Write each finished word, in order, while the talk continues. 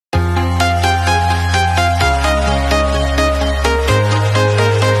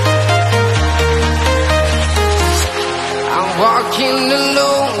walking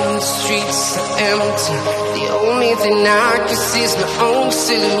alone, the streets are empty. The only thing I can see is my own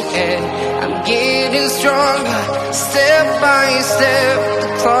silhouette. I'm getting stronger, step by step. The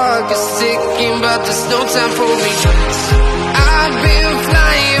clock is ticking, but there's no time for regrets. I've been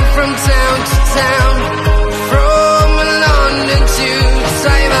flying from town to town, from London to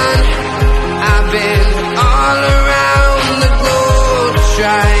Taiwan. I've been all around the globe,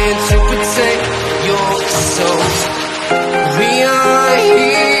 trying to protect your soul. We are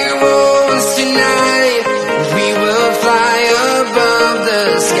heroes tonight. We will fly above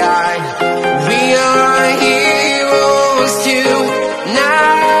the sky. We are heroes tonight.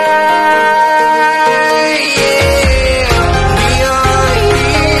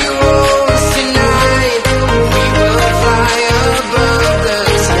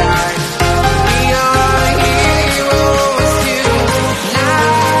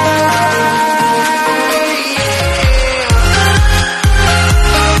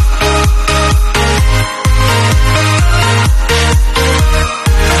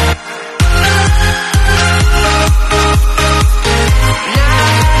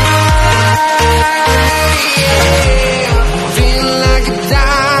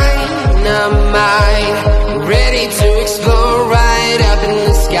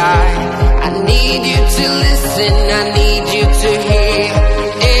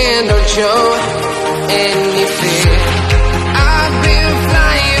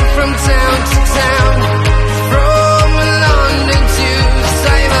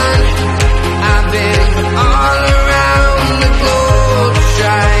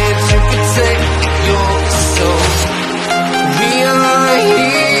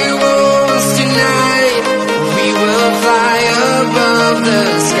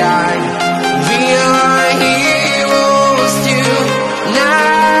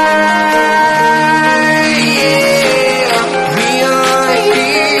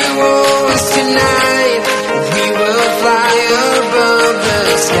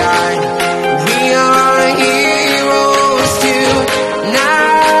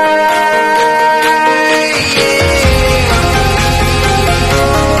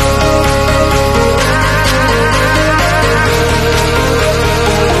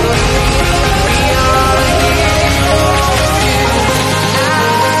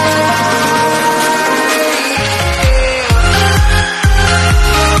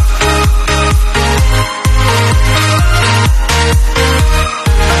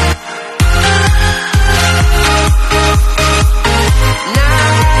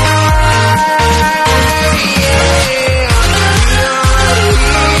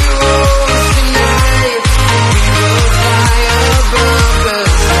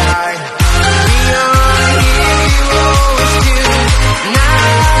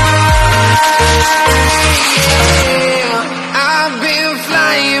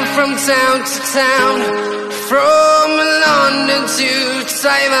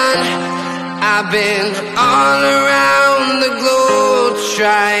 I've been all around the globe,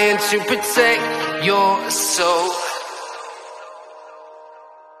 trying to protect your soul.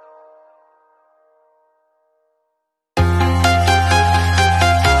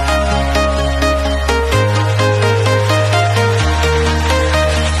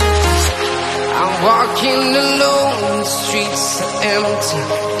 I'm walking alone, the streets are empty.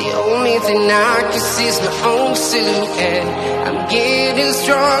 The only thing I can see is my own silhouette. I'm getting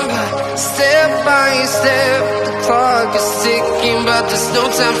stronger, step by step. The clock is ticking, but there's no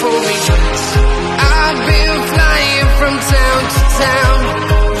time for regrets. I've been flying from town to town,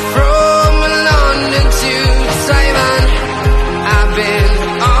 from London to Taiwan. I've been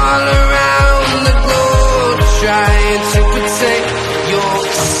all around the globe, trying to protect your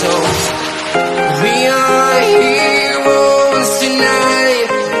soul. We are heroes tonight.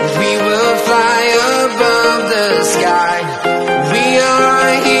 We will fly above the sky. We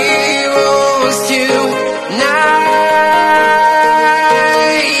are heroes tonight.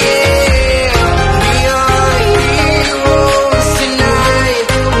 We are heroes tonight.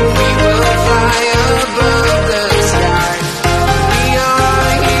 We will fly above the sky. We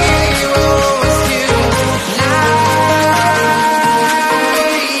are heroes tonight.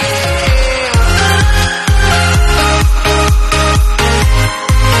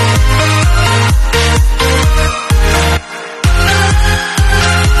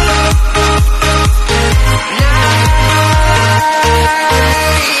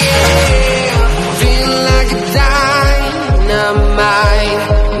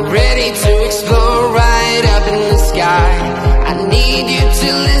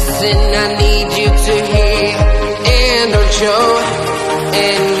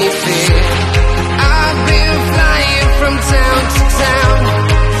 Any fear. I've been flying from town to town.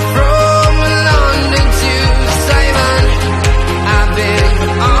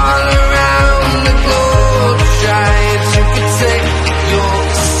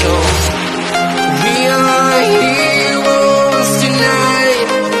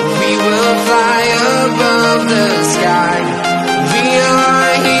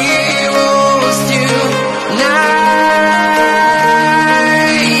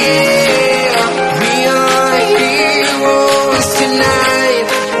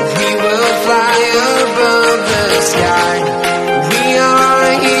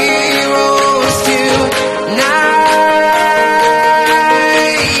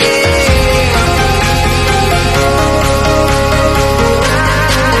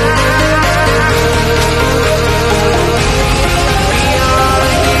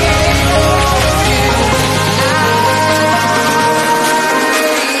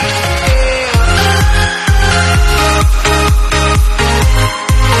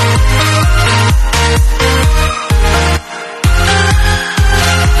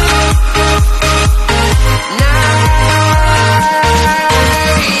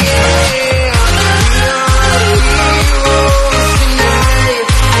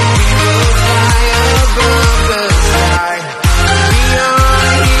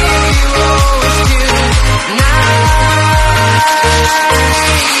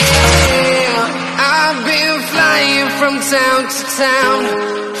 to town,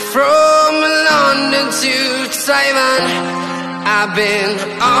 from London to Taiwan. I've been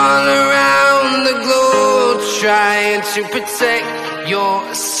all around the globe trying to protect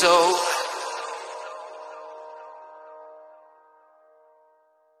your soul.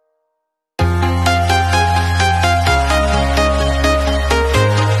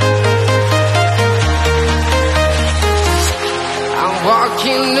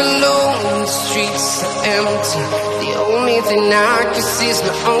 Walking alone, the streets are empty. The only thing I can see is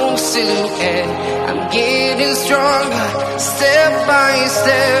my own silhouette. I'm getting stronger, step by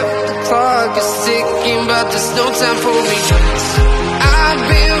step. The clock is ticking, but there's no time for me. I've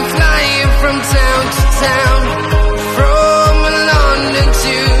been flying from town to town, from London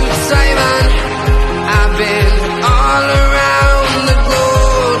to Taiwan. I've been all around the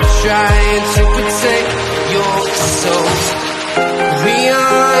globe trying to protect your soul. We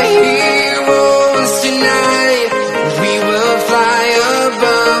are heroes tonight. We will fly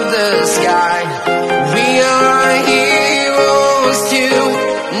above the sky. We are heroes tonight.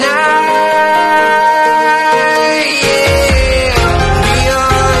 Yeah. We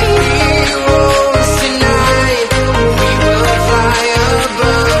are heroes tonight. We will fly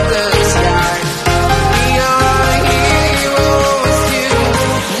above the sky. We are heroes tonight.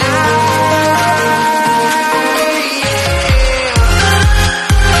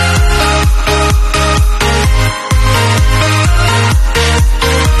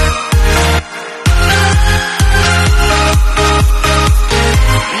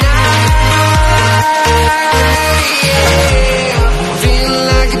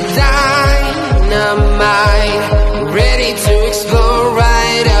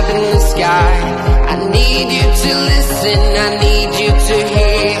 I need you to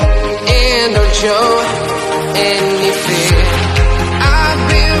hear, and don't show any fear. I've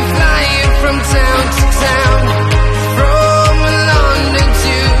been flying from town to town, from London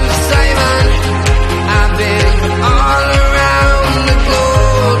to Taiwan. I've been all around the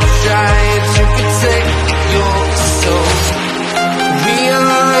globe trying to protect your soul. We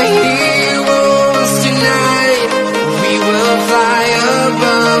are heroes tonight. We will fly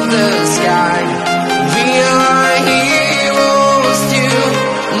above the sky. We are heroes tonight.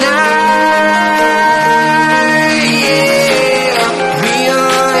 Yeah. We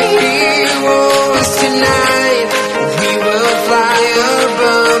are heroes tonight. We will fly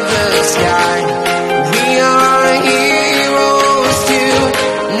above the sky. We are heroes tonight.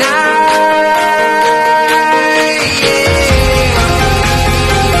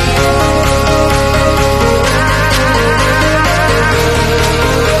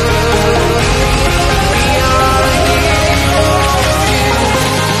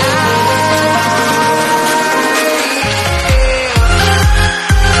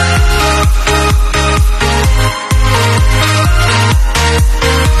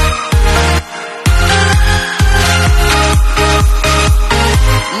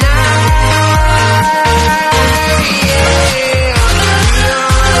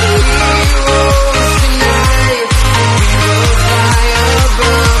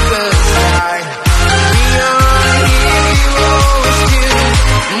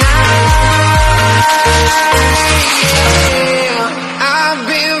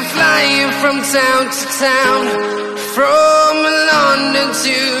 Town to town, from London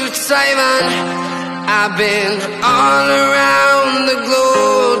to Taiwan. I've been all around the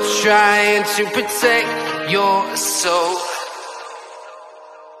globe trying to protect your soul.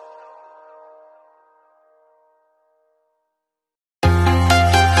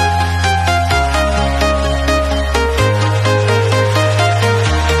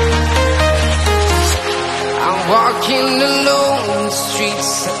 I'm walking alone, the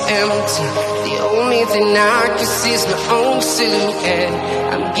streets are empty. The only thing I can see is my own silhouette.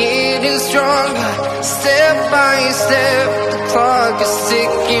 I'm getting stronger, step by step. The clock is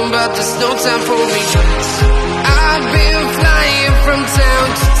ticking, but there's no time for me. I've been flying from town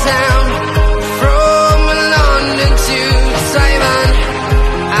to town, from London to Taiwan.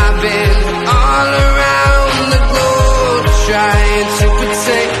 I've been all around the globe trying to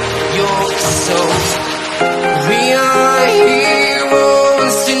protect your soul. We are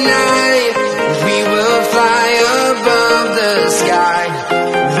heroes tonight. We will fly above the sky.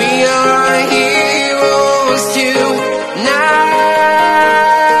 We are heroes tonight.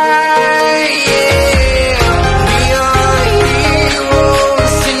 Yeah. We are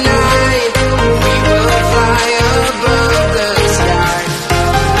heroes tonight. We will fly above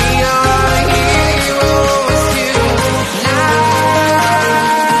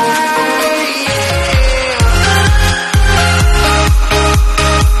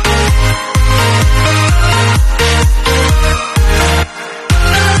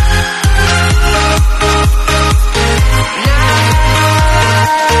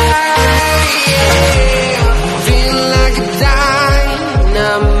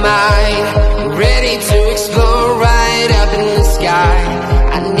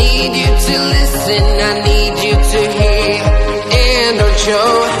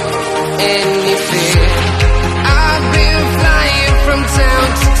any fear. I've been flying from town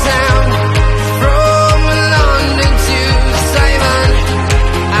to town, from London to Taiwan.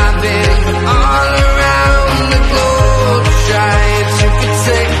 I've been all around the globe, trying to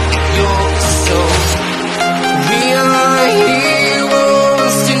protect your soul. We are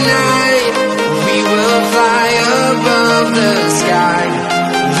heroes tonight. We will fly above the sky.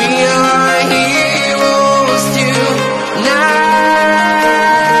 We are heroes tonight.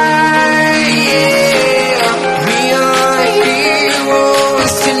 Yeah. We are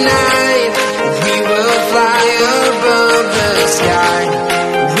heroes tonight. We will fly above the sky.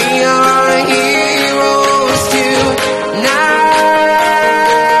 We are heroes tonight.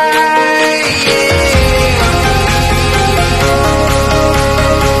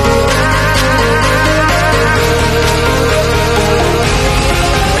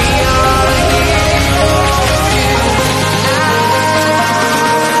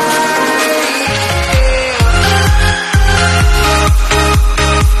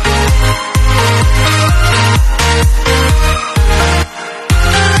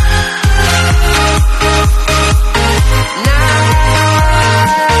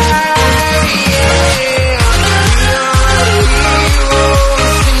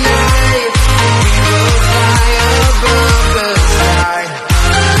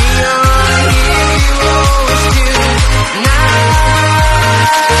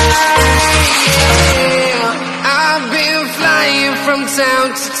 From town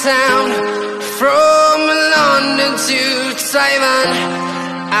to town, from London to Taiwan.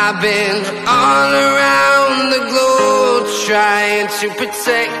 I've been all around the globe, trying to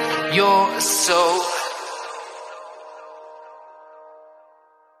protect your soul.